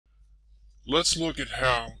Let's look at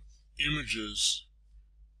how images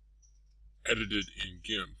edited in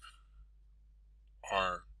GIMP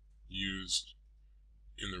are used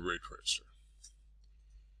in the ray tracer.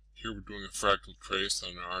 Here we're doing a fractal trace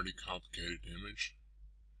on an already complicated image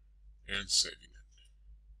and saving it.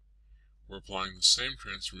 We're applying the same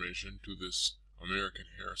transformation to this American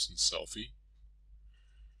Harrison selfie.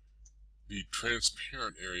 The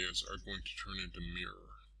transparent areas are going to turn into mirror.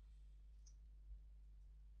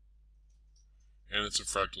 And it's a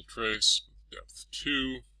fractal trace with depth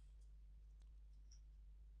 2.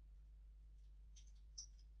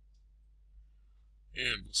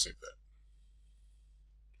 And we'll save that.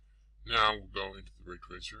 Now we'll go into the ray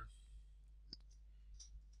tracer.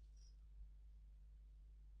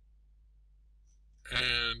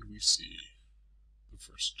 And we see the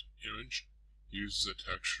first image uses a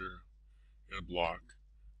texture in a block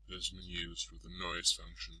that has been used with a noise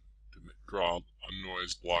function to draw a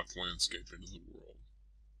noise block landscape into the world.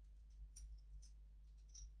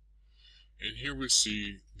 And here we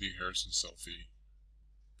see the Harrison selfie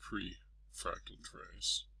pre-fractal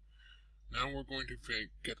trace. Now we're going to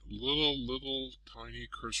get a little tiny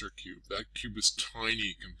cursor cube. That cube is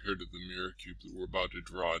tiny compared to the mirror cube that we're about to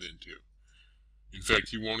draw it into. In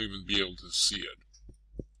fact, you won't even be able to see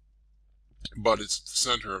it. But it's the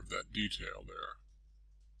center of that detail there.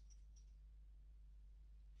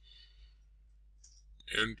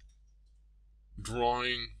 And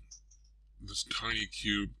drawing this tiny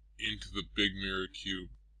cube into the big mirror cube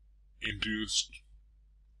induced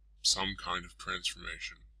some kind of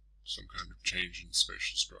transformation, some kind of change in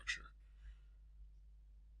spatial structure,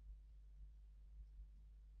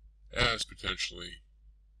 as potentially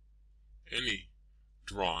any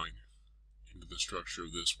drawing into the structure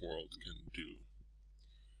of this world can do.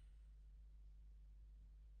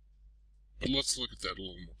 But let's look at that a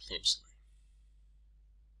little more closely.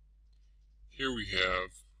 Here we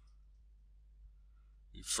have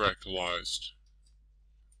the fractalized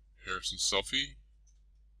Harrison selfie.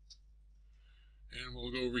 And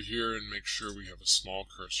we'll go over here and make sure we have a small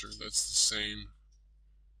cursor. That's the same.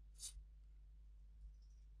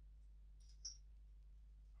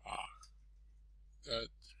 That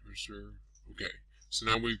cursor. Okay, so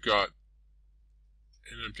now we've got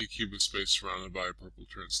an empty cube of space surrounded by a purple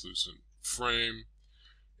translucent frame,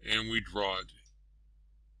 and we draw it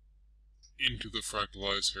into the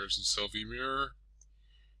fractalized Harrison selfie mirror.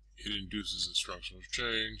 It induces a structural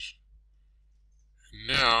change. And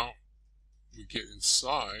now we get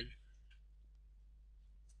inside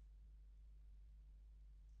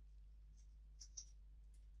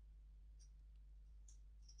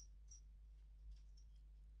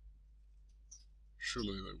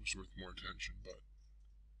surely that was worth more attention, but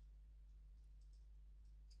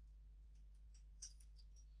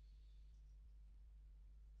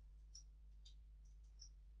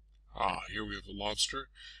here we have a lobster,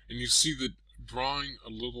 and you see that drawing a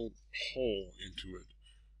little hole into it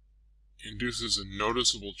induces a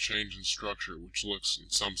noticeable change in structure, which looks in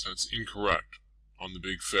some sense incorrect on the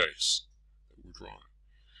big face that we're drawing.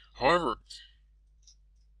 However,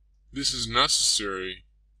 this is necessary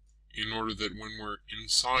in order that when we're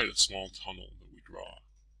inside a small tunnel that we draw,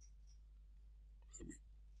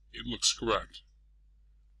 it looks correct.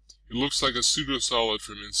 It looks like a pseudo-solid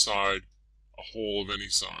from inside a hole of any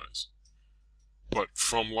size. But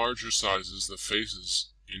from larger sizes, the faces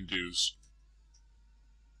induced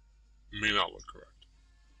may not look correct.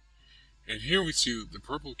 And here we see that the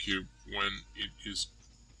purple cube, when it is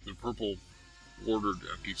the purple bordered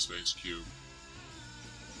empty space cube,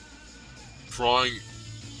 drawing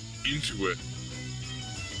into it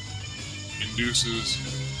induces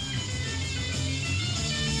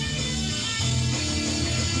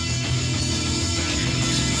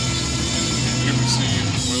here we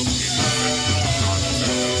see oil